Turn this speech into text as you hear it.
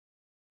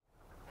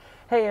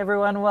Hey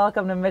everyone,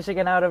 welcome to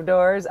Michigan Out of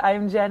Doors.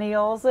 I'm Jenny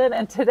Olson,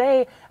 and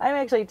today I'm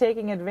actually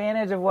taking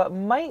advantage of what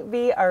might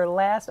be our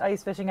last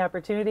ice fishing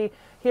opportunity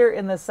here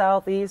in the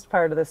southeast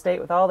part of the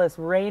state. With all this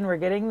rain we're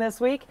getting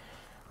this week,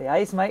 the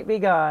ice might be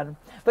gone.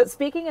 But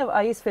speaking of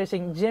ice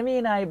fishing, Jimmy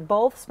and I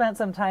both spent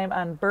some time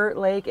on Burt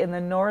Lake in the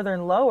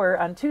northern lower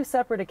on two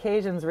separate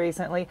occasions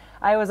recently.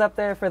 I was up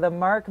there for the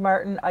Mark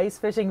Martin Ice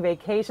Fishing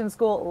Vacation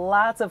School.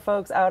 Lots of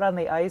folks out on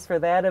the ice for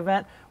that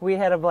event. We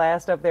had a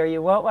blast up there.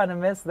 You won't want to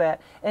miss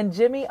that. And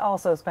Jimmy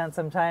also spent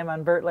some time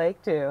on Burt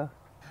Lake too.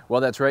 Well,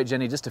 that's right,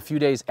 Jenny. Just a few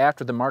days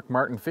after the Mark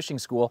Martin Fishing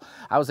School,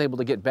 I was able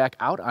to get back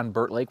out on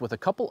Burt Lake with a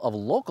couple of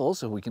locals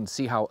so we can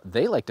see how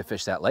they like to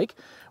fish that lake.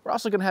 We're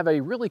also going to have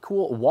a really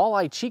cool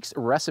walleye cheeks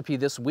recipe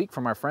this week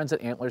from our friends at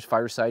Antlers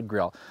Fireside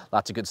Grill.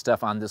 Lots of good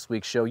stuff on this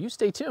week's show. You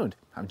stay tuned.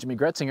 I'm Jimmy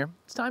Gretzinger.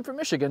 It's time for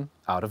Michigan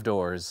Out of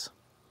Doors.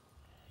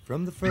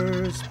 From the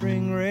first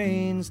spring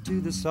rains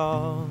to the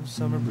soft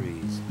summer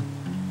breeze,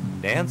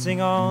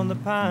 dancing on the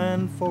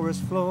pine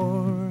forest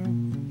floor,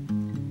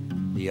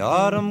 the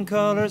autumn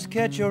colors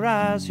catch your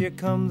eyes. Here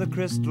come the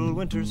crystal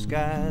winter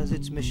skies.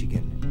 It's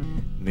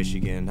Michigan,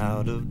 Michigan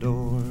out of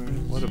doors.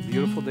 What a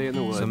beautiful day in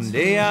the woods.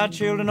 Someday our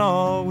children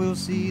all will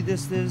see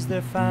this is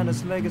their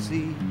finest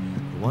legacy,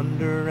 the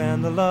wonder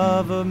and the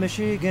love of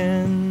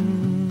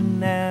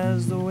Michigan.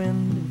 As the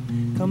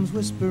wind comes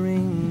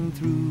whispering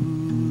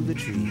through the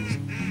trees,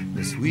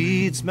 the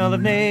sweet smell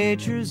of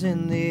nature's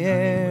in the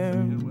air.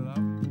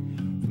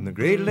 From the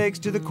Great Lakes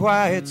to the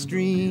quiet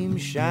stream,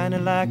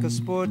 shining like a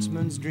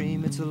sportsman's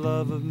dream, it's a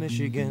love of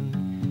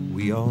Michigan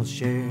we all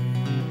share.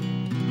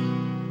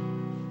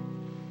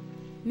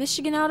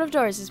 Michigan Out of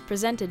Doors is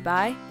presented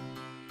by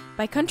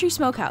Country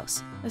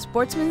Smokehouse, a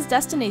sportsman's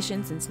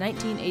destination since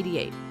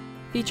 1988,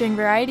 featuring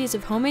varieties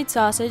of homemade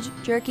sausage,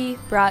 jerky,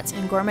 brats,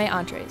 and gourmet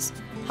entrees.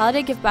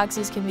 Holiday gift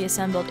boxes can be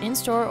assembled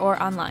in-store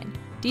or online.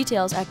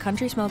 Details at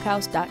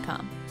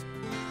countrysmokehouse.com.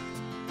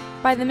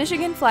 By the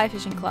Michigan Fly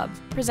Fishing Club,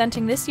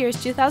 presenting this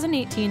year's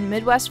 2018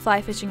 Midwest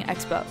Fly Fishing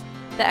Expo.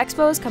 The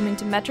expo is coming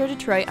to Metro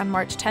Detroit on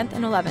March 10th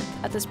and 11th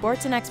at the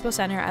Sports and Expo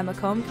Center at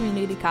Macomb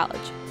Community College.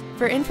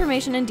 For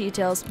information and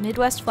details,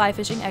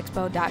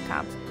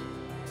 MidwestFlyFishingExpo.com.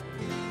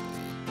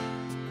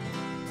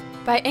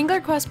 By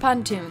AnglerQuest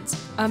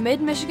Pontoons, a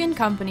mid-Michigan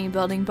company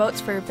building boats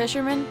for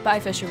fishermen by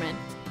fishermen.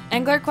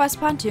 AnglerQuest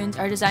pontoons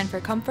are designed for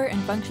comfort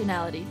and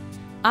functionality.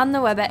 On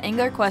the web at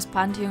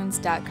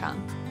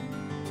anglerquestpontoons.com.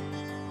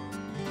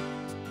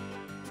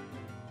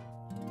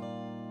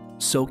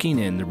 Soaking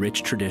in the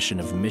rich tradition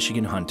of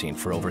Michigan hunting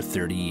for over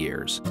 30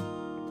 years,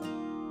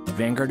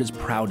 Vanguard is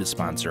proud to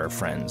sponsor our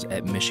friends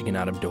at Michigan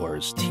Out of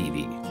Doors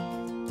TV.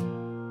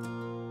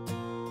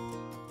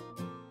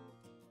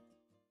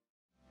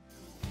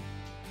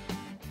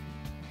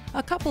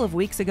 A couple of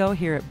weeks ago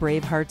here at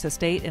Brave Hearts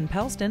Estate in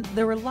Pellston,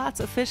 there were lots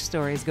of fish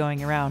stories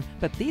going around,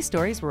 but these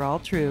stories were all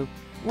true.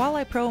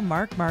 Walleye pro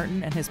Mark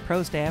Martin and his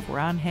pro staff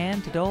were on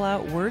hand to dole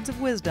out words of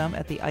wisdom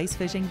at the Ice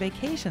Fishing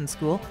Vacation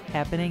School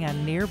happening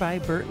on nearby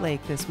Burt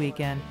Lake this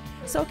weekend.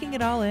 Soaking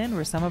it all in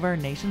were some of our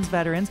nation's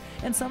veterans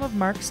and some of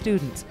Mark's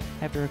students.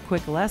 After a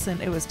quick lesson,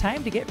 it was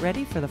time to get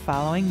ready for the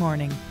following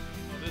morning.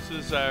 This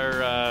is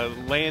our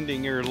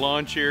landing or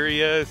launch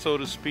area, so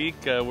to speak,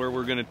 where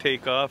we're going to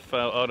take off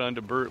out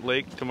onto Burt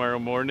Lake tomorrow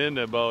morning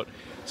about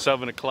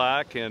 7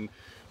 o'clock. And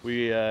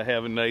we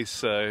have a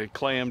nice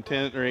clam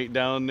tent right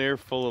down there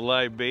full of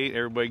live bait.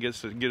 Everybody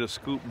gets to get a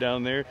scoop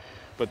down there,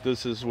 but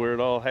this is where it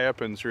all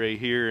happens right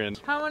here. And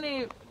How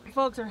many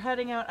folks are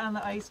heading out on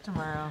the ice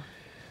tomorrow?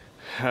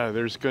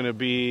 there's going to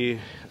be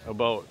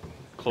about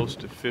close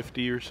to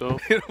 50 or so.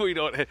 We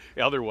don't.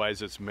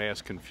 Otherwise, it's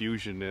mass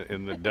confusion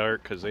in the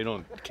dark because they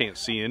can't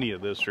see any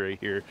of this right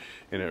here,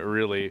 and it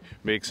really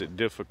makes it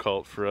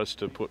difficult for us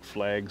to put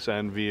flags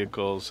on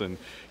vehicles and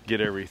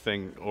get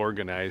everything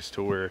organized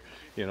to where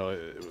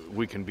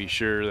we can be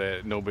sure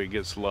that nobody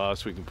gets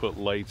lost. We can put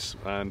lights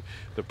on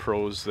the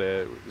pros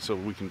so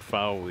we can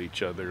follow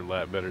each other a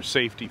lot better.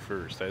 Safety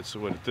first. That's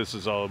what this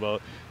is all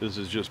about. This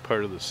is just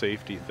part of the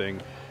safety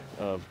thing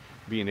of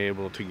being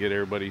able to get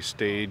everybody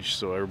staged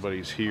so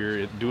everybody's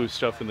here. Doing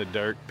stuff in the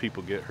dark,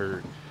 people get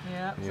hurt.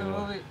 Yeah, so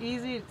it'll be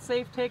easy,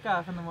 safe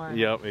takeoff in the morning.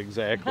 Yep,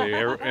 exactly.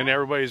 And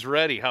everybody's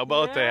ready. How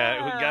about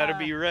that? We got to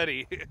be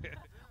ready.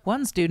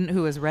 One student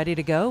who was ready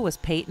to go was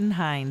Peyton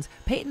Hines.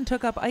 Peyton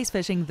took up ice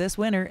fishing this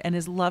winter and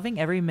is loving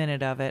every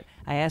minute of it.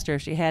 I asked her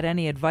if she had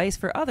any advice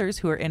for others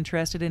who are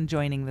interested in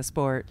joining the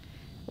sport.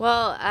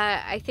 Well,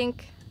 I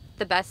think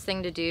the best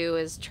thing to do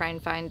is try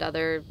and find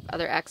other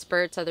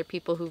experts, other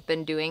people who've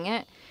been doing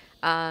it.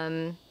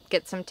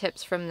 Get some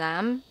tips from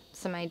them,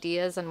 some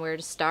ideas on where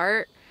to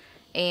start,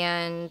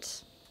 and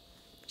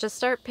just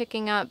start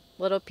picking up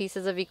little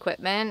pieces of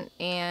equipment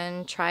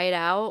and try it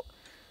out.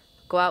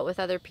 Go out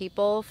with other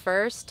people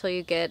first till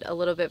you get a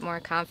little bit more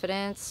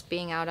confidence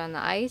being out on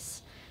the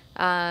ice,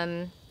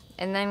 and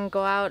then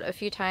go out a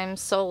few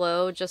times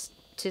solo just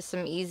to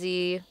some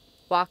easy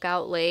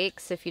walkout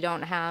lakes if you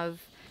don't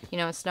have a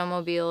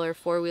snowmobile or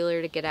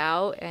four-wheeler to get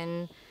out,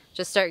 and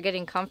just start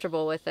getting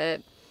comfortable with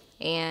it.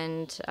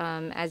 And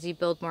as you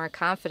build more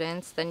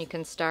confidence, then you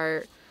can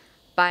start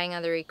buying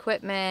other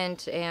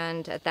equipment,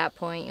 and at that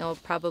point you'll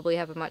probably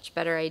have a much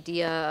better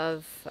idea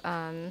of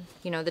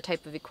the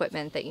type of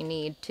equipment that you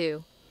need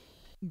too.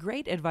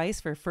 Great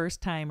advice for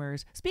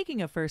first-timers.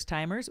 Speaking of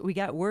first-timers, we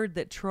got word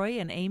that Troy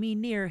and Amy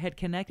Neer had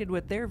connected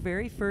with their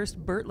very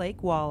first Burt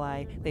Lake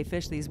walleye. They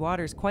fish these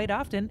waters quite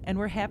often and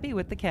were happy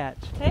with the catch.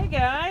 Hey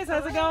guys,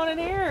 how's it going in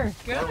here?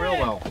 Good. Real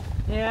well.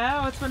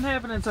 Yeah, what's been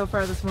happening so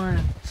far this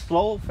morning?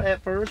 Slow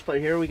at first, but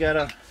here we got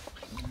a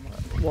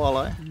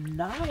walleye.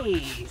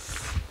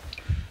 Nice.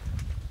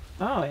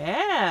 Oh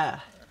yeah.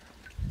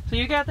 So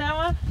you got that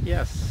one?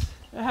 Yes.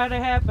 How'd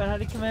it happen?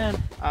 How'd it come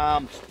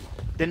in?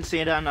 Didn't see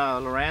it on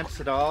Lawrence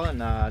at all, and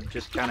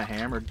just kind of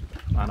hammered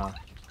on a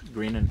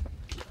green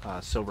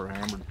and silver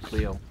hammered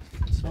Cleo.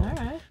 So. All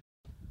right.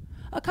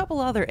 A couple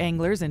other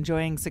anglers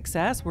enjoying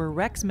success were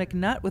Rex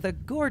McNutt with a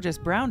gorgeous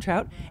brown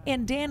trout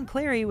and Dan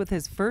Clary with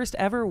his first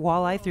ever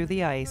walleye through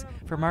the ice.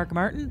 For Mark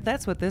Martin,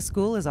 that's what this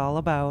school is all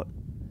about.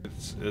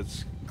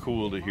 It's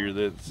cool to hear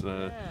that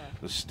the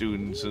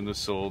students and the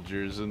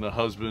soldiers and the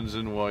husbands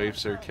and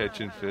wives are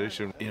catching fish.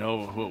 And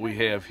what we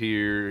have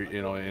here,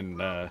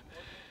 in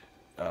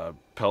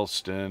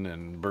Pelston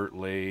and Burt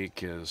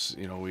Lake is,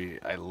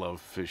 I love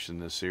fishing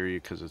this area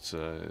because it's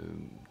a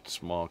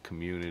small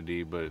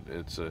community, but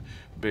it's a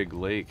big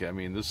lake. I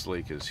mean, this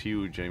lake is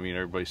huge. I mean,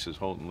 everybody says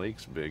Houghton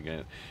Lake's big,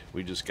 and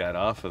we just got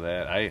off of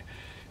that.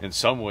 In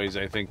some ways,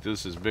 I think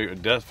this is bigger,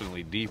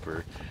 definitely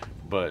deeper,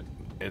 but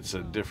it's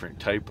a different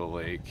type of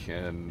lake,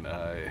 and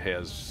it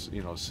has,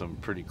 some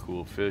pretty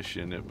cool fish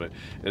in it, but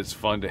it's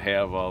fun to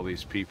have all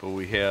these people.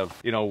 We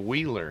have,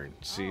 we learn.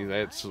 See,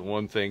 that's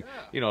one thing,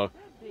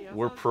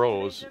 we're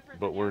pros,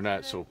 but we're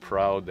not so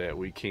proud that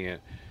we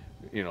can't,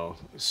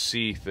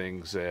 see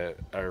things that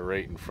are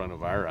right in front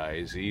of our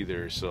eyes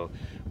either. So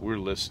we're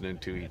listening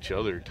to each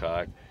other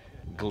talk,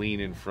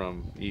 gleaning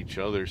from each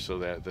other, so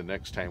that the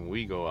next time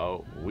we go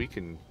out, we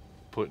can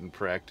put in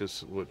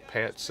practice what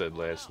Pat said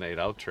last night.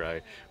 I'll try.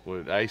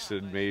 What I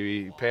said,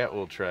 maybe Pat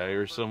will try,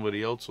 or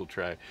somebody else will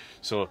try.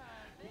 So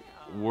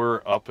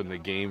we're up in the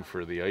game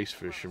for the ice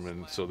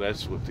fishermen, so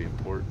that's what the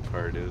important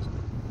part is.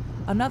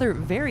 Another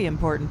very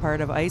important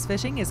part of ice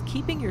fishing is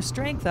keeping your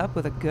strength up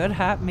with a good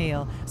hot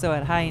meal. So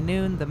at high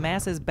noon, the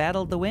masses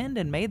battled the wind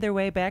and made their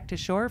way back to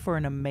shore for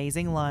an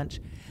amazing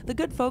lunch. The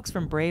good folks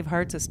from Brave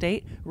Hearts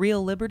Estate,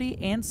 Real Liberty,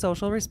 and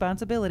Social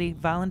Responsibility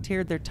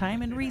volunteered their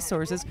time and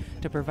resources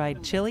to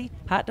provide chili,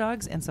 hot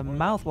dogs, and some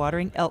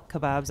mouth-watering elk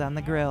kebabs on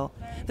the grill.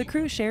 The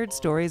crew shared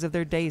stories of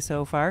their day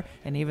so far,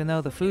 and even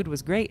though the food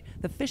was great,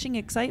 the fishing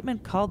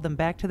excitement called them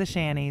back to the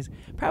shanties.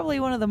 Probably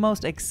one of the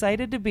most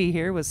excited to be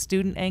here was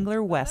student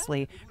angler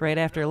Wesley. Right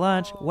after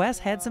lunch, Wes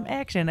had some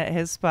action at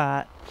his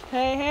spot.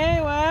 Hey,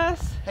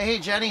 Wes. Hey,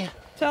 Jenny.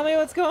 Tell me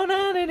what's going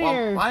on in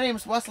here. My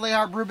name's Wesley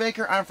R.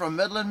 Brubaker. I'm from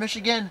Midland,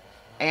 Michigan,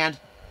 and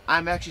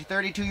I'm actually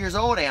 32 years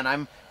old, and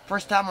I'm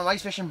first time I'm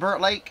ice fishing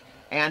Burt Lake,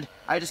 and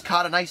I just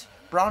caught a nice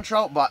brown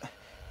trout, but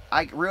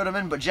I reeled him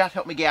in, but Jeff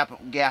helped me gaff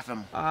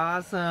him.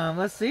 Awesome.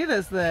 Let's see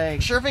this thing.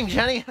 Sure thing,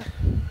 Jenny.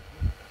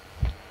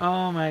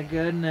 Oh my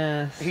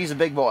goodness. He's a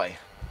big boy.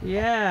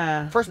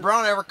 Yeah. First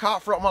brown I ever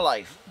caught throughout my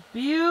life.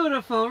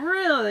 Beautiful,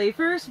 really.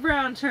 First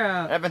brown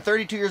trout. I've been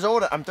 32 years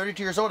old. I'm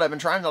 32 years old. I've been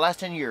trying the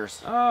last 10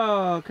 years.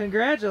 Oh,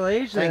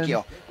 congratulations. Thank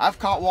you. I've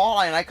caught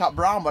walleye and I caught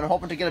brown, but I'm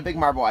hoping to get a big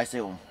marble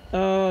soon.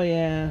 Oh,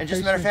 yeah. And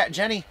just a matter of fact,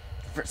 Jenny,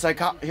 so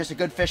here's a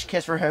good fish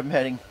kiss for him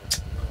heading.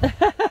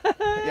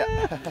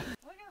 Yeah.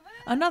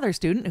 Another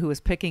student who was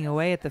picking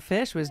away at the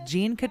fish was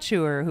Jean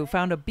Couture, who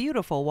found a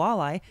beautiful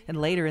walleye and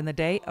later in the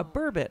day a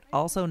burbot,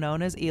 also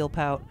known as eel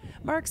pout.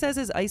 Mark says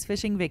his ice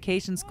fishing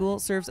vacation school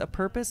serves a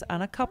purpose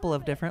on a couple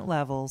of different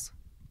levels.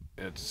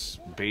 It's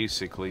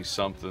basically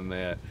something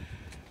that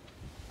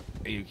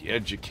you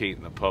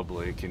educate the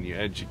public, and you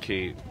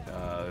educate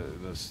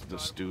the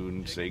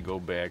students. They go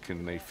back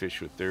and they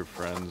fish with their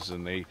friends,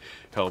 and they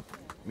help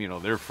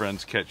their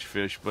friends catch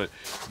fish. But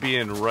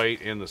being right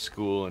in the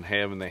school and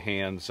having the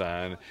hands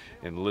on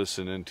and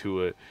listening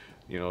to it,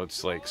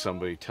 it's like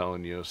somebody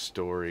telling you a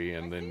story,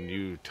 and then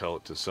you tell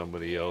it to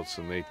somebody else,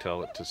 and they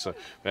tell it to some.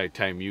 By the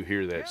time you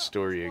hear that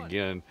story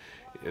again,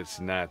 it's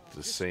not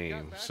the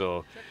same.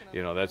 So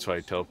that's why I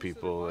tell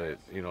people that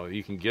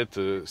you can get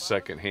the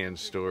second-hand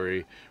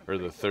story or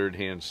the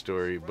third-hand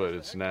story, but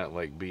it's not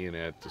like being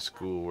at the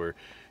school where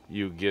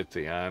you get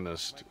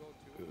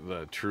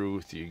the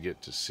truth, you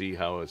get to see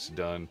how it's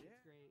done.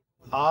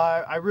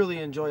 I really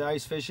enjoy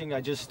ice fishing.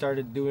 I just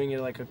started doing it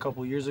like a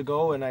couple years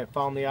ago, and I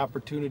found the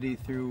opportunity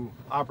through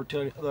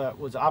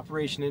was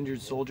Operation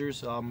Injured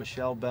Soldiers,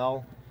 Michelle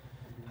Bell.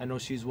 I know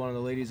she's one of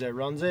the ladies that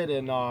runs it,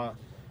 and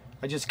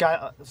I just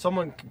got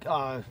someone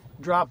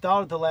dropped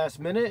out at the last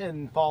minute,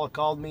 and Paula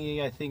called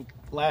me I think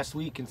last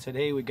week and said,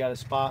 hey, we got a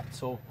spot.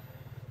 So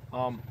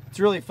it's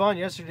really fun.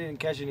 Yesterday didn't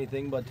catch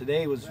anything, but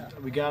today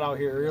we got out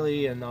here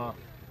early, and I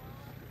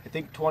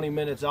think 20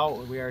 minutes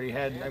out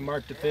I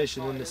marked the fish,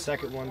 and then the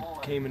second one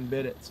came and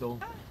bit it. So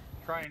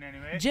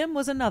Jim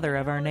was another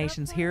of our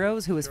nation's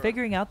heroes who was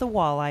figuring out the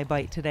walleye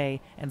bite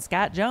today, and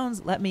Scott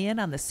Jones let me in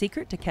on the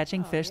secret to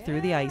catching fish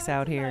through the ice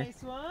out here.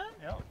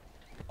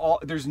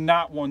 There's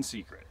not one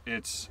secret.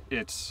 it's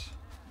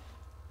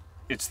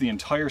the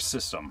entire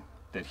system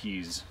that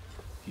he's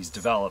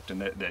developed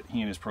and that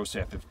he and his pro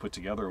staff have put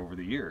together over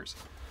the years.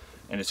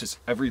 And it's just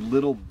every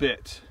little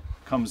bit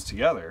comes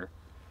together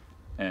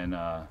and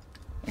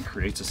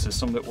creates a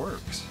system that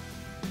works.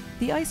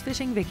 The Ice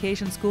Fishing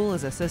Vacation School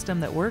is a system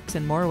that works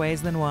in more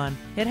ways than one.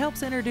 It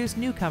helps introduce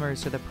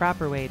newcomers to the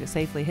proper way to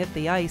safely hit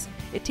the ice.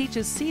 It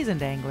teaches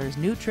seasoned anglers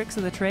new tricks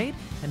of the trade,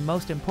 and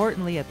most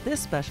importantly at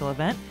this special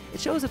event, it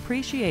shows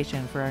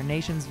appreciation for our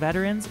nation's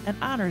veterans and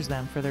honors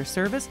them for their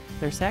service,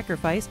 their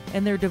sacrifice,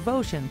 and their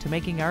devotion to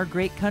making our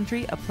great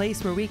country a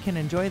place where we can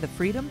enjoy the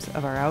freedoms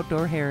of our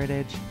outdoor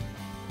heritage.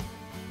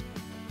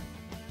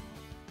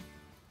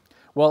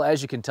 Well,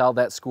 as you can tell,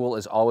 that school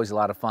is always a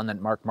lot of fun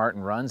that Mark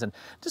Martin runs. And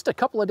just a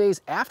couple of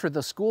days after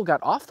the school got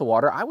off the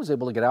water, I was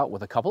able to get out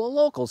with a couple of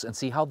locals and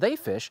see how they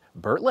fish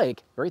Burt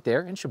Lake right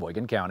there in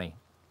Sheboygan County.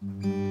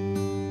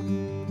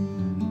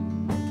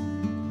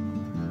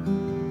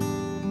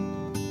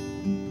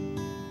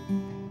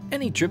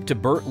 Any trip to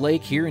Burt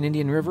Lake here in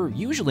Indian River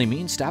usually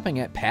means stopping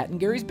at Pat and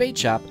Gary's bait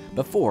shop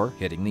before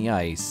hitting the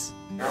ice.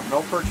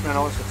 No perch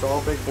minnows, it's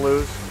all big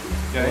blues.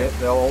 Okay.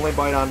 They'll only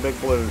bite on big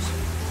blues.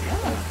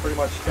 Pretty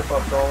much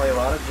tip-ups only, a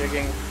lot of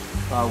jigging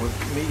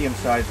with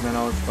medium-sized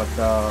minnows, but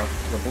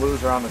the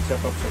blues are on the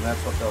tip-up, so that's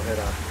what they'll hit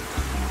on.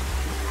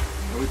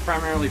 Are we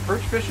primarily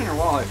perch fishing or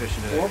walleye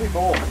fishing today? We'll be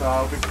both.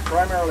 We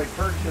primarily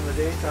perch in the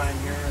daytime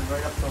here and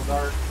right up till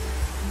dark,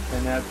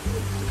 and that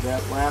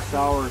last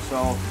hour or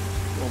so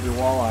will be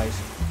walleyes.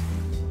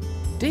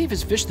 Dave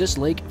has fished this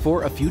lake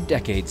for a few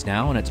decades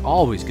now, and it's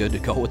always good to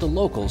go with the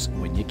locals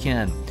when you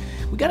can.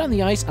 We got on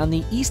the ice on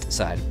the east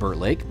side of Burt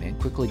Lake and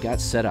quickly got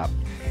set up.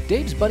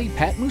 Dave's buddy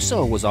Pat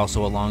Mousseau was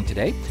also along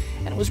today,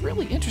 and it was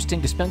really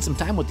interesting to spend some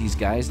time with these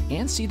guys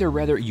and see their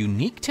rather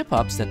unique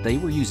tip-ups that they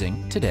were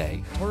using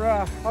today. We're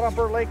out on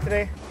Burt Lake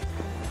today,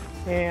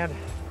 and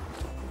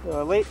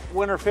late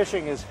winter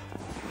fishing is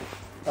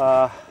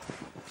a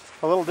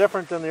little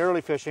different than the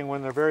early fishing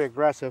when they're very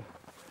aggressive.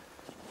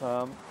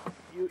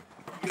 You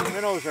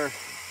minnows are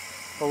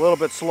a little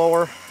bit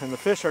slower, and the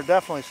fish are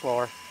definitely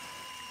slower.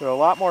 They're a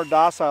lot more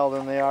docile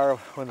than they are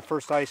when the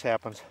first ice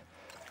happens.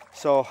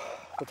 So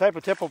the type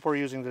of tip-up we're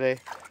using today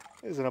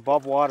is an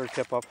above water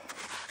tip-up.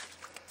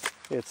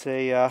 It's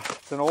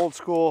an old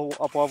school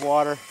above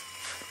water.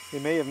 You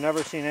may have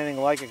never seen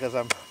anything like it because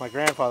my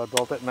grandfather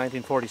built it in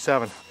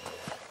 1947.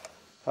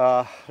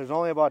 There's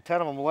only about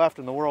 10 of them left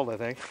in the world, I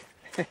think,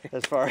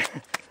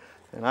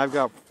 and I've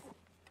got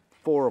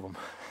 4 of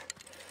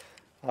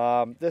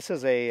them. This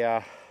is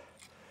a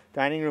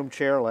dining room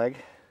chair leg.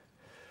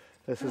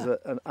 This is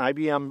an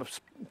IBM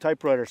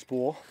typewriter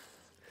spool.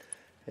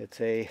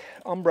 It's a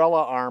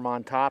umbrella arm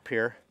on top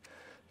here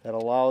that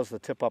allows the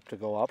tip up to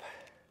go up.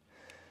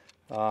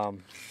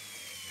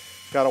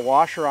 Got a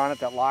washer on it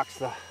that locks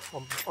the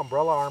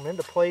umbrella arm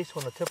into place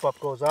when the tip up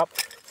goes up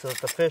so that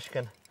the fish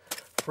can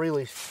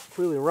freely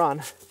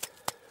run.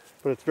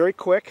 But it's very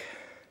quick,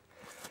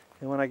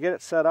 and when I get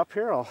it set up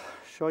here, I'll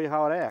show you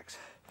how it acts.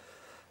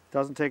 It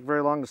doesn't take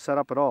very long to set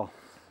up at all.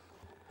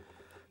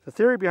 The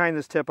theory behind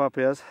this tip up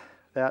is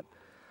that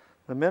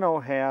the minnow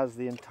has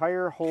the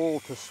entire hole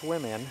to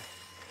swim in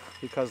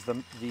because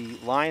the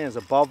line is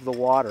above the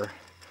water,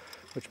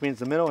 which means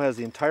the minnow has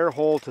the entire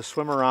hole to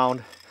swim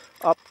around,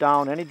 up,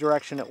 down, any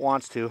direction it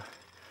wants to,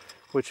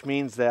 which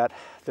means that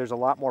there's a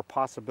lot more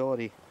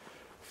possibility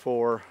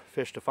for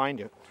fish to find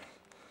it.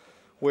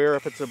 Where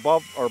if it's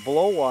above or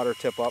below water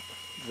tip up,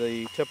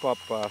 the tip up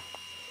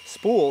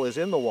spool is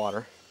in the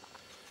water,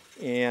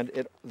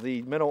 and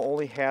the minnow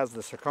only has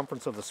the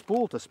circumference of the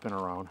spool to spin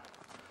around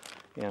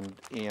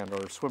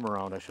or swim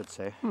around, I should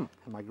say. And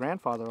my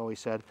grandfather always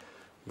said,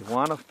 you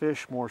want to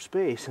fish more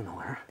space in the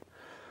water.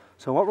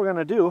 So what we're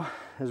going to do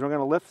is we're going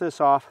to lift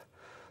this off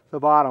the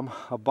bottom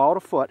about a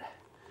foot,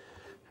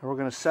 and we're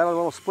going to set a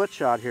little split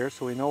shot here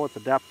so we know what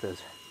the depth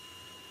is.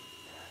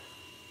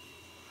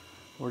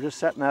 We're just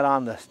setting that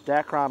on the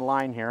Dacron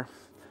line here.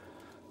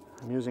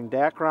 I'm using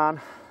Dacron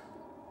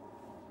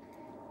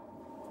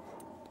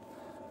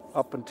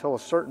up until a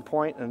certain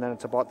point, and then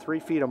it's about 3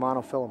 feet of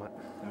monofilament.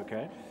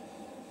 Okay.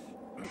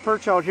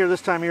 Perch out here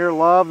this time of year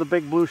love the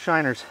big blue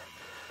shiners.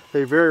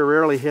 They very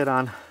rarely hit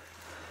on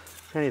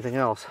anything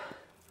else.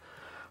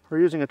 We're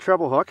using a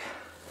treble hook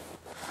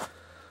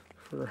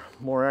for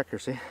more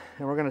accuracy,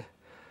 and we're going to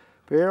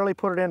barely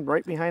put it in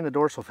right behind the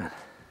dorsal fin,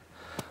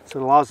 so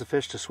it allows the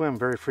fish to swim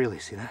very freely.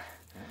 See that?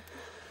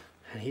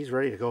 And he's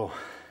ready to go.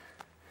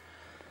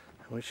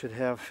 We should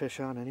have fish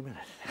on any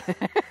minute.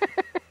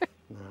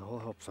 No, we'll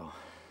hope so.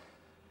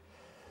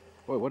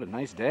 Boy, what a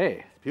nice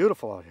day. It's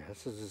beautiful out here.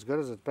 This is as good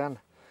as it's been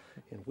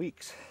in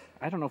weeks.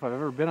 I don't know if I've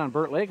ever been on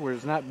Burt Lake where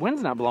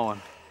wind's not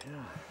blowing.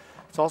 Yeah.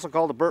 It's also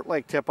called the Burt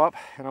Lake tip-up.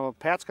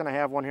 Pat's going to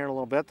have one here in a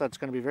little bit that's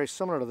going to be very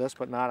similar to this,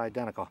 but not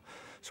identical.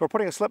 So we're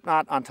putting a slip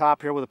knot on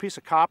top here with a piece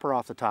of copper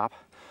off the top.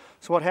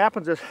 So what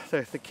happens is,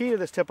 the key to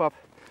this tip-up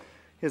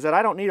is that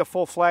I don't need a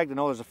full flag to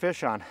know there's a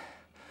fish on.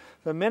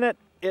 The minute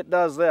it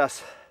does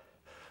this,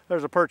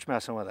 there's a perch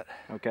messing with it.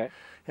 Okay.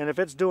 And if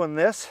it's doing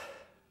this,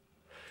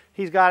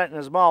 he's got it in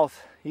his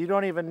mouth. You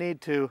don't even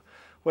need to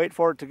wait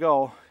for it to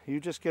go. You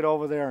just get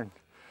over there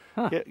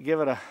and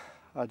give it a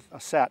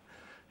set,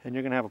 and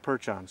you're going to have a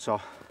perch on.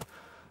 So,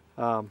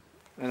 and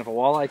if a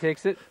walleye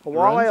takes it? A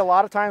walleye a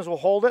lot of times will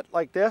hold it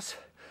like this,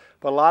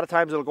 but a lot of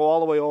times it'll go all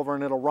the way over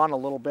and it'll run a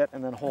little bit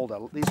and then hold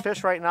it. These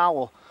fish right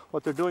now,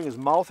 what they're doing is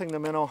mouthing the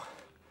minnow,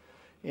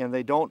 and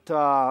they don't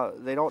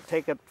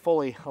take it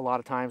fully a lot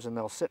of times, and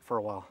they'll sit for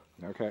a while.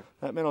 Okay.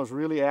 That minnow is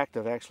really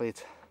active. Actually,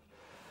 it's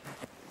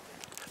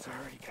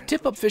already kind of...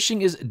 Tip-up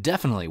fishing is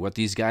definitely what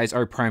these guys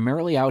are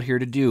primarily out here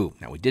to do.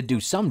 Now, we did do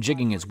some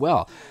jigging as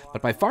well,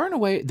 but by far and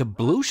away, the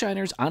blue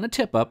shiners on a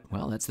tip-up,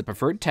 well, that's the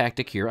preferred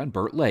tactic here on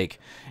Burt Lake.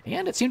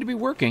 And it seemed to be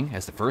working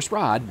as the first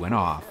rod went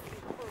off.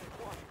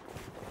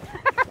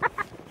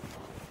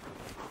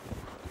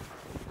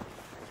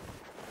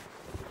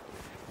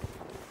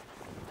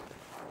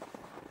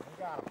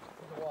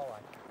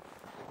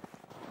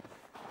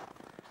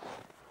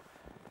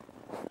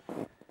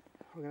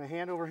 We're going to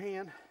hand over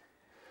hand,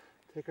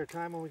 take our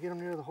time when we get them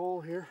near the hole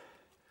here.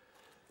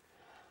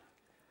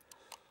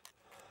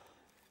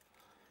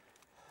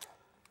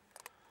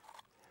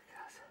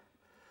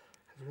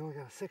 Because we only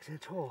got a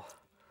 6-inch hole.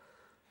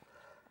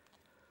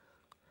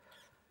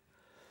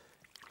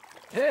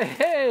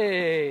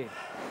 Hey!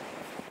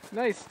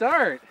 Nice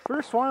start.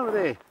 First one of the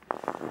day.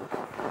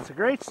 It's a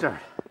great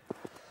start.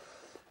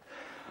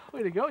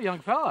 Way to go, young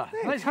fella.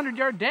 Thanks. Nice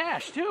 100-yard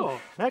dash, too.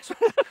 Next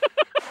one.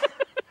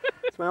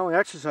 It's my only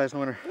exercise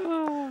winner.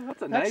 Oh,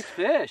 that's a nice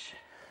fish.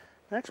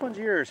 Next one's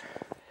yours.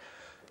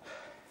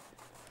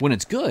 When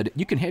it's good,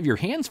 you can have your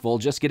hands full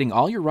just getting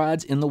all your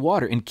rods in the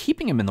water and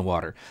keeping them in the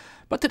water.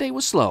 But today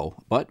was slow,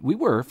 but we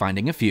were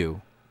finding a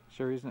few.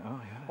 Sure he's not.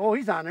 Oh, yeah. Oh,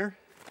 he's on there.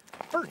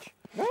 Perch.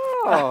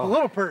 Oh. A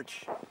little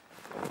perch.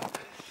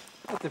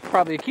 That's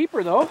probably a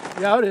keeper, though.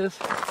 Yeah, it is.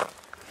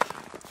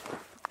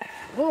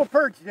 Little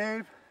perch,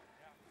 Dave.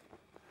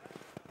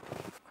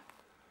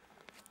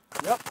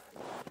 Yep.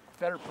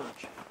 Better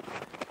perch.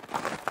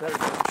 Better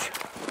perch.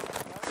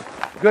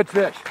 Good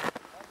fish.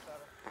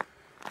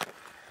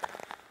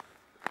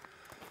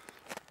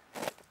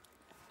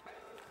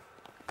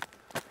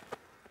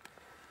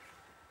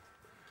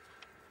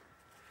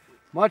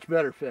 Much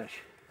better fish.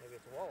 Maybe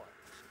it's a walleye.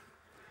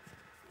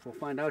 We'll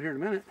find out here in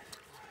a minute.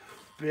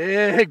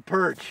 Big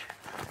perch.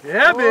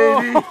 Yeah,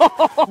 baby.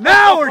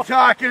 Now we're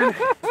talking.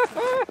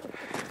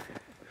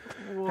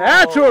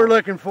 That's what we're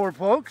looking for,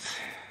 folks.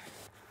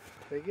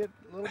 They get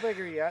a little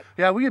bigger yet.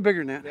 Yeah, we get bigger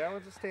than that. That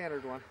one's a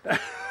standard one.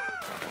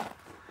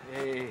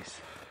 Jeez.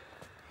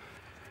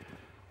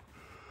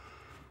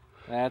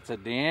 That's a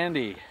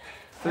dandy.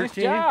 13.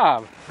 Nice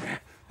job.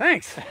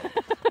 Thanks.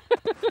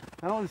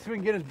 I don't know if we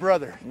can get his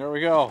brother. There we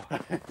go.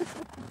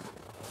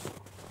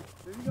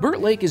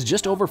 Burt Lake is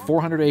just over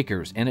 400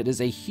 acres, and it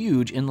is a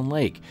huge inland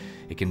lake.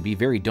 It can be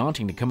very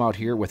daunting to come out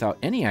here without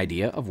any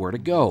idea of where to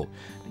go.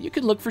 You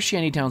can look for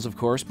shantytowns, of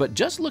course, but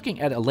just looking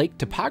at a lake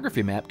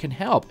topography map can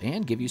help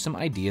and give you some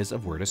ideas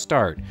of where to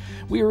start.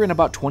 We are in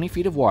about 20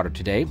 feet of water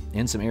today,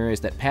 in some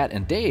areas that Pat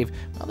and Dave,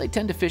 well, they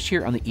tend to fish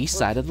here on the east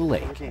side of the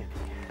lake.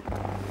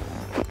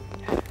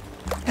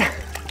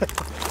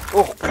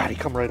 Oh, God, he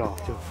come right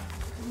off, too.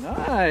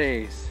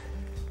 Nice.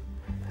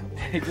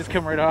 He just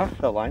come right off?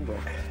 The line broke.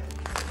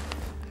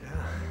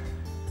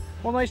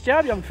 Well, nice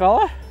job, young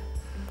fella.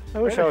 I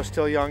wish I was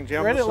still young,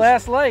 Jim. Ready at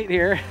last light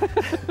here.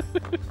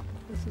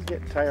 This is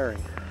getting tiring.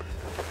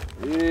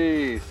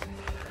 Jeez.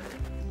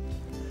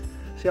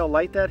 See how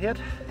light that hit?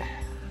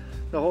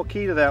 The whole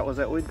key to that was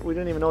that we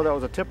didn't even know that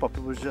was a tip-up.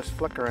 It was just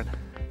flickering.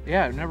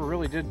 Yeah, it never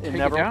really did take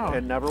it down.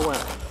 It never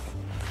went.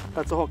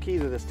 That's the whole key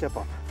to this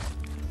tip-up.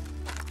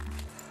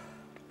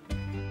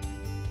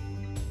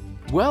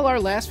 Well, our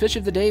last fish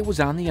of the day was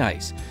on the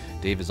ice.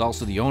 Dave is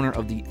also the owner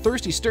of the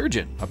Thirsty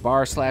Sturgeon, a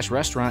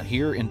bar/restaurant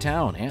here in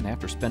town, and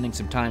after spending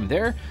some time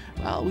there,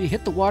 well, we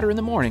hit the water in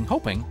the morning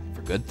hoping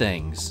for good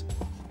things.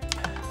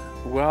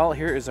 Well,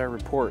 here is our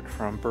report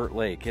from Burt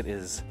Lake. It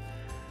is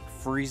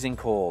freezing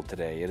cold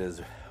today. It is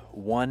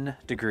 1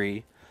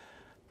 degree,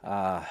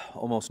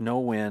 almost no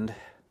wind,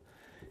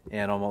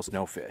 and almost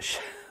no fish.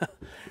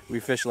 We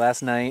fished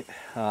last night,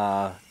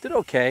 did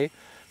okay.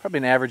 Probably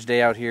an average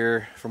day out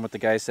here, from what the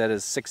guy said,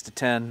 is 6 to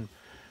 10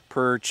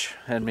 perch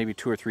and maybe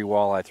 2 or 3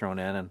 walleye thrown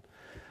in. And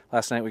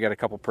last night we got a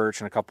couple perch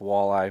and a couple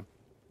walleye.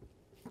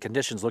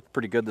 Conditions looked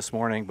pretty good this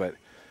morning, but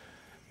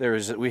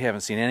we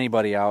haven't seen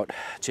anybody out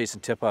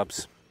chasing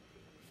tip-ups.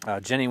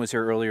 Jenny was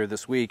here earlier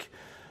this week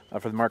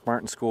for the Mark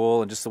Martin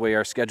School, and just the way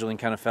our scheduling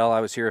kind of fell, I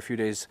was here a few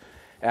days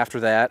after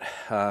that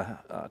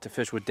to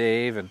fish with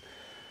Dave. And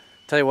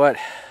tell you what,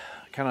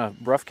 kind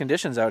of rough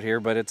conditions out here,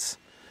 but it's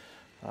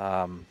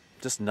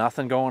just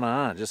nothing going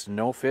on, just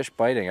no fish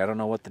biting. I don't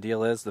know what the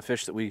deal is. The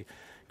fish that we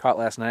caught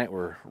last night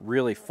were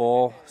really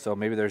full, so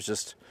maybe there's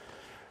just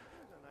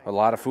a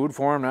lot of food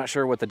for them. Not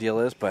sure what the deal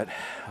is, but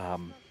a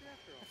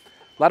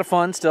lot of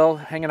fun still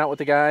hanging out with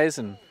the guys.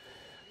 And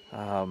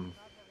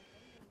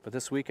but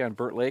this week on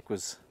Burt Lake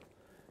was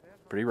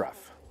pretty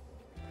rough.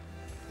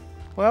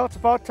 Well, it's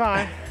about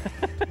time.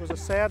 It was a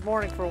sad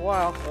morning for a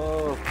while.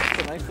 Oh,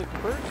 it's a nice looking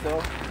perch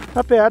though.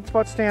 Not bad. It's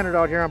about standard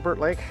out here on Burt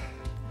Lake.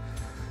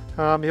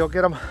 You'll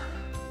get them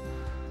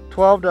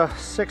 12 to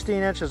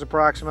 16 inches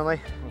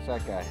approximately. What's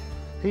that guy?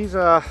 He's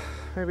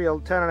maybe a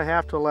 10 and a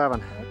half to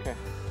 11. Okay.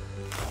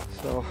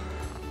 So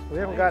we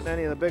haven't gotten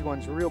any of the big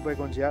ones, real big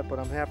ones yet, but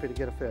I'm happy to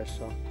get a fish.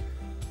 So.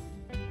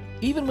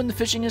 Even when the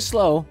fishing is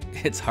slow,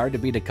 it's hard to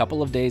beat a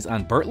couple of days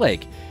on Burt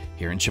Lake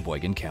here in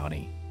Sheboygan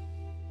County.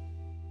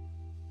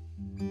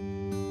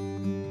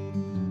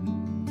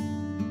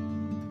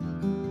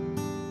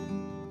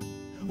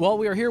 Well,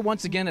 we are here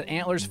once again at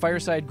Antlers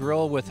Fireside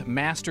Grill with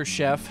Master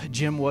Chef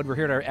Jim Wood. We're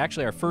here at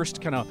our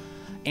first kind of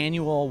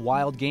annual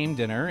wild game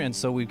dinner, and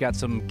so we've got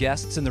some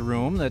guests in the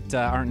room that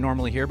aren't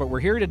normally here, but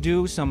we're here to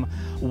do some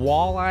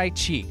walleye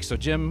cheek. So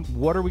Jim,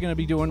 what are we going to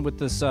be doing with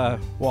this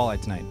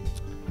walleye tonight?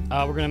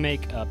 We're going to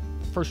make,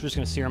 first we're just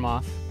going to sear them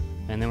off,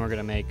 and then we're going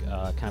to make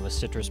kind of a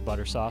citrus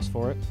butter sauce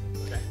for it.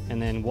 Okay.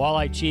 And then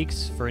walleye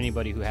cheeks, for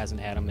anybody who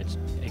hasn't had them, it's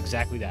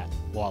exactly that,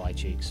 walleye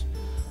cheeks.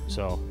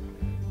 So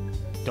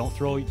don't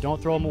throw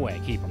them away,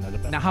 keep them, they're the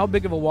best. Now how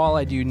big of a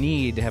walleye do you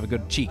need to have a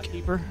good cheek? A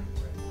keeper.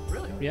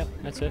 Really? Yep,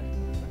 that's it.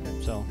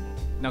 Okay. So.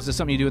 Now is this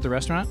something you do at the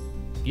restaurant?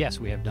 Yes,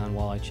 we have done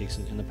walleye cheeks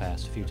in the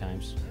past a few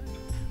times.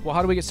 Well,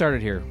 how do we get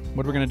started here?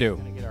 What are we going to do?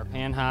 We're going to get our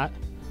pan hot.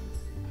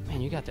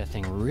 Man, you got that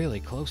thing really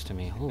close to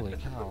me. Holy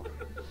cow.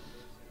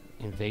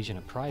 Invasion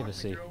of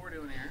privacy.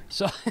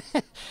 So,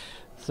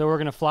 so we're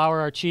going to flour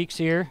our cheeks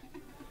here,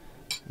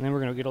 and then we're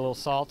going to get a little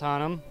salt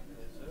on them.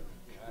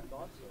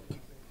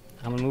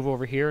 I'm going to move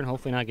over here and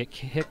hopefully not get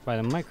hit by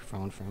the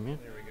microphone from you.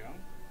 There we go.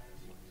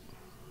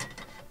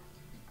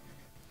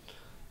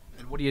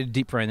 And what are you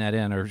deep frying that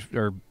in,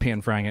 or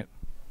pan frying it?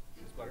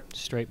 Butter.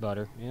 Straight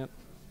butter, yep.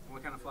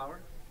 What kind of flour?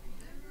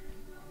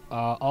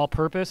 All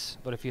purpose,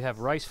 but if you have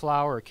rice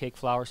flour or cake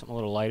flour, something a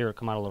little lighter, it'll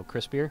come out a little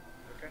crispier.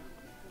 Okay.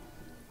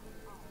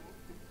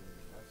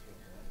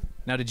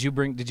 Now, did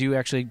you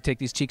actually take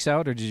these cheeks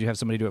out, or did you have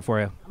somebody do it for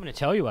you? I'm going to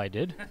tell you I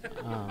did.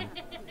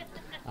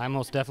 I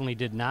most definitely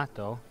did not,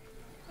 though.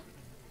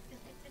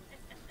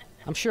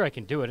 I'm sure I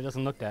can do it. It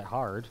doesn't look that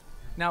hard.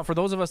 Now, for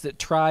those of us that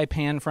try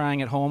pan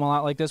frying at home a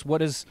lot like this,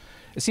 it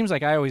seems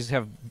like I always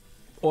have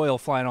oil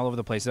flying all over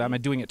the place. Am I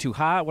doing it too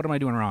hot? What am I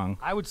doing wrong?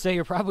 I would say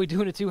you're probably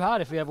doing it too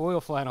hot if you have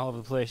oil flying all over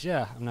the place.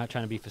 Yeah, I'm not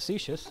trying to be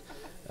facetious.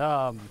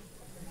 The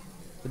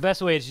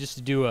best way is just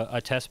to do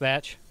a test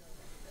batch.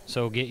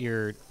 So get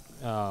your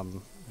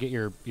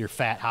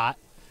fat hot,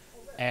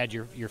 add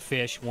your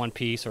fish, one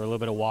piece or a little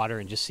bit of water,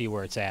 and just see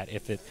where it's at.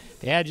 If they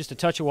add just a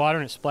touch of water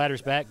and it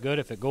splatters back, good.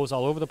 If it goes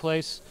all over the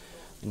place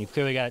and you've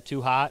clearly got it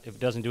too hot, if it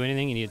doesn't do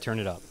anything, you need to turn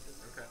it up.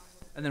 Okay.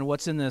 And then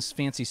what's in this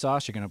fancy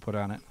sauce you're going to put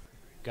on it?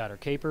 Got our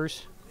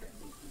capers,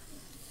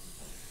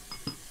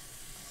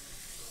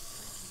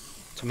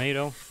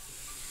 tomato.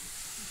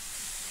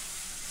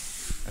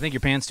 I think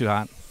your pan's too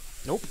hot.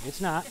 Nope, it's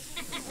not.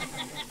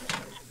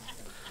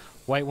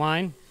 White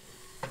wine.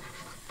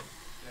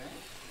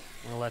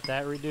 We'll let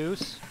that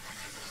reduce.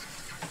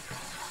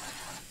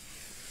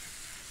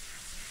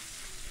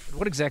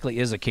 What exactly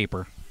is a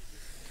caper?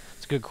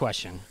 It's a good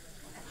question.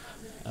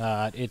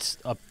 It's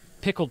a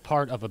pickled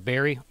part of a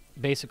berry,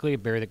 basically a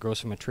berry that grows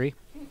from a tree.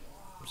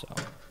 So,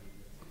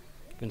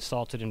 been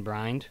salted and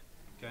brined.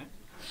 Okay.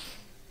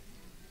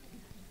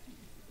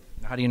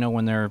 How do you know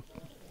when they're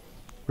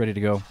ready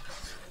to go?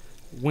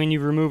 When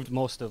you've removed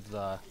most of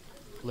the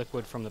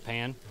liquid from the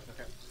pan.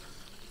 Okay.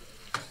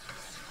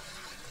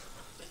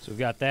 So we've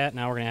got that.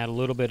 Now we're going to add a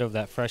little bit of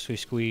that freshly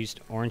squeezed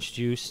orange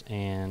juice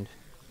and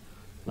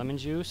lemon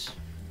juice.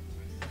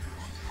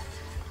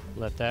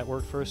 Let that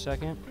work for a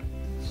second.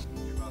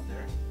 You're about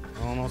there.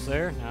 Almost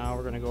there. Now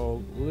we're going to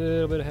go a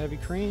little bit of heavy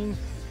cream.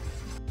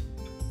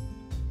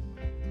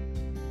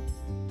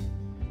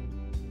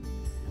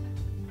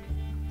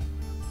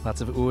 Lots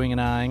of oohing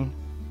and eyeing.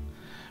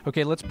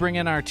 Okay, let's bring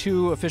in our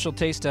two official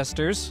taste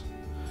testers,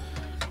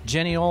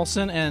 Jenny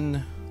Olson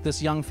and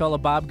this young fella,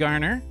 Bob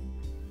Garner.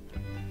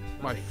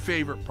 My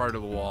favorite part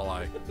of the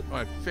walleye.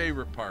 My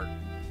favorite part.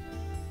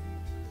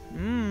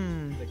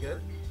 Mmm. Is that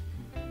good?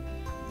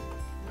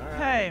 All right.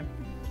 Hey.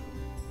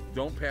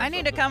 Don't pass. I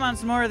need to come on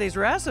some more of these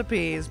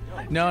recipes.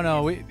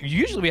 No.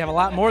 Usually we have a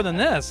lot more than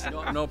this.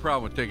 No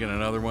problem with taking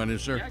another one,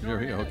 is there?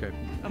 Yeah, okay.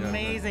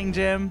 Amazing,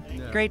 Jim.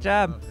 Yeah. Great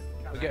job.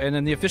 Okay, and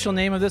then the official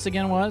name of this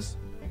again was?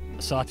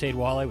 Sauteed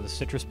walleye with a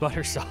citrus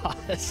butter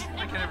sauce.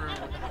 I can never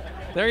remember.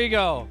 There you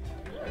go.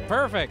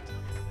 Perfect.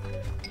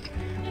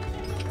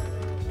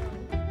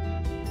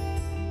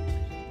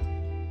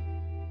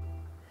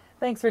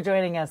 Thanks for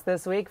joining us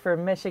this week for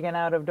Michigan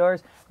Out of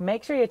Doors.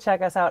 Make sure you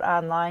check us out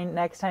online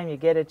next time you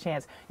get a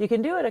chance. You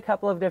can do it a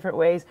couple of different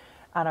ways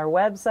on our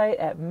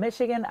website at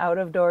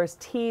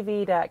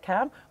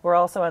michiganoutofdoorstv.com. We're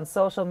also on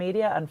social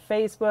media, on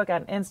Facebook,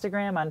 on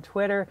Instagram, on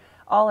Twitter,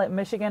 all at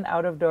Michigan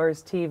Out of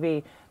Doors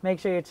TV.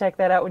 Make sure you check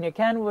that out when you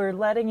can. We're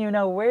letting you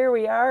know where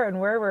we are and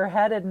where we're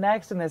headed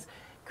next, and this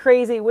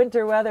crazy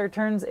winter weather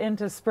turns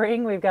into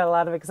spring. We've got a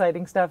lot of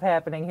exciting stuff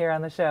happening here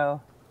on the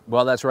show.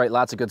 Well, that's right.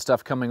 Lots of good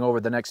stuff coming over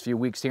the next few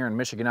weeks here in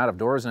Michigan Out of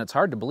Doors, and it's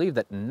hard to believe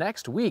that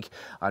next week,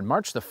 on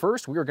March the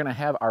 1st, we are going to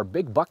have our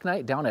big buck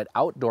night down at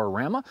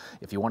Outdoorama.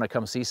 If you want to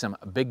come see some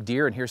big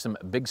deer and hear some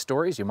big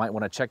stories, you might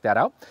want to check that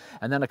out.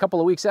 And then a couple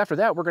of weeks after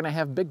that, we're going to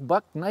have Big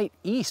Buck Night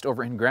East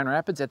over in Grand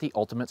Rapids at the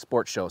Ultimate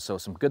Sports Show. So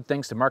some good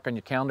things to mark on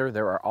your calendar.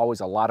 There are always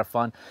a lot of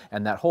fun,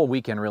 and that whole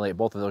weekend really at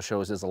both of those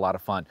shows is a lot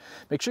of fun.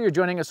 Make sure you're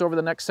joining us over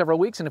the next several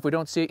weeks, and if we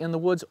don't see you in the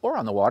woods or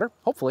on the water,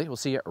 hopefully we'll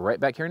see you right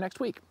back here next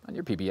week on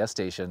your PBS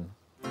station.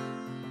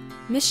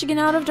 Michigan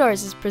Out of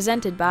Doors is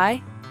presented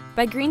by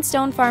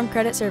Greenstone Farm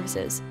Credit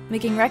Services,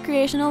 making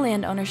recreational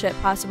land ownership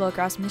possible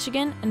across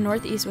Michigan and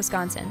northeast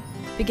Wisconsin.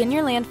 Begin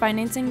your land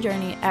financing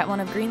journey at one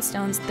of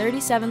Greenstone's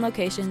 37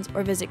 locations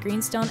or visit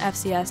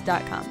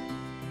greenstonefcs.com.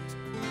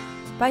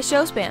 By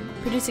Showspan,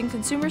 producing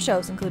consumer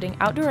shows including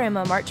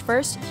Outdoorama March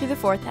 1st through the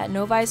 4th at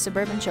Novi's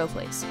Suburban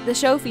Showplace. The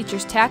show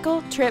features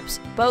tackle, trips,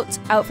 boats,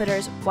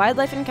 outfitters,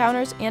 wildlife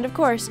encounters, and of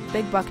course,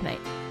 Big Buck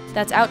Night.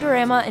 That's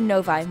Outdoorama and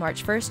Novi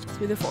March 1st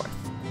through the 4th.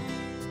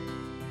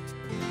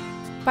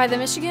 By the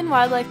Michigan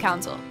Wildlife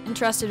Council,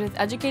 entrusted with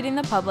educating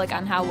the public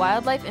on how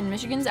wildlife in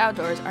Michigan's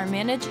outdoors are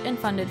managed and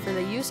funded for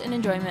the use and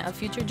enjoyment of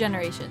future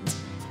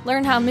generations.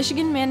 Learn how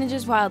Michigan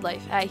manages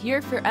wildlife at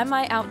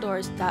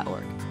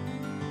hereformioutdoors.org.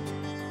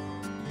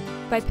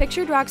 By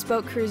Pictured Rocks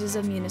Boat Cruises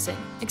of Munising,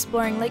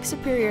 exploring Lake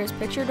Superior's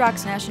Pictured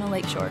Rocks National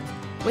Lakeshore.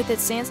 With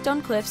its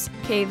sandstone cliffs,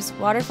 caves,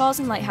 waterfalls,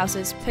 and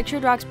lighthouses,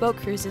 Pictured Rocks Boat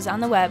Cruises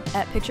on the web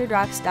at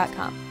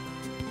picturedrocks.com.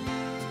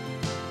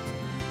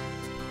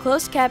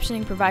 Closed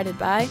captioning provided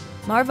by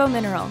Marvo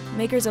Mineral,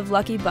 makers of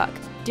Lucky Buck,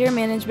 deer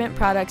management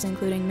products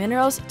including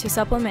minerals to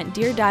supplement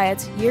deer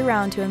diets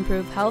year-round to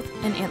improve health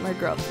and antler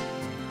growth.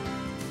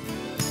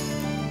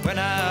 When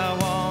I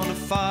wander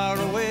far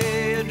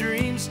away, a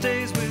dream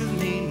stays with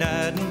me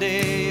night and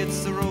day.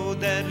 It's the road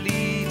that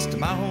leads to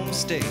my home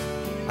state.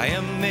 I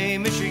am a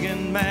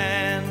Michigan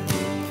man.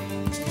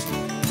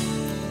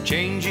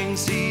 Changing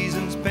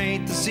seasons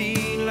paint the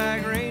scene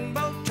like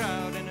rainbows.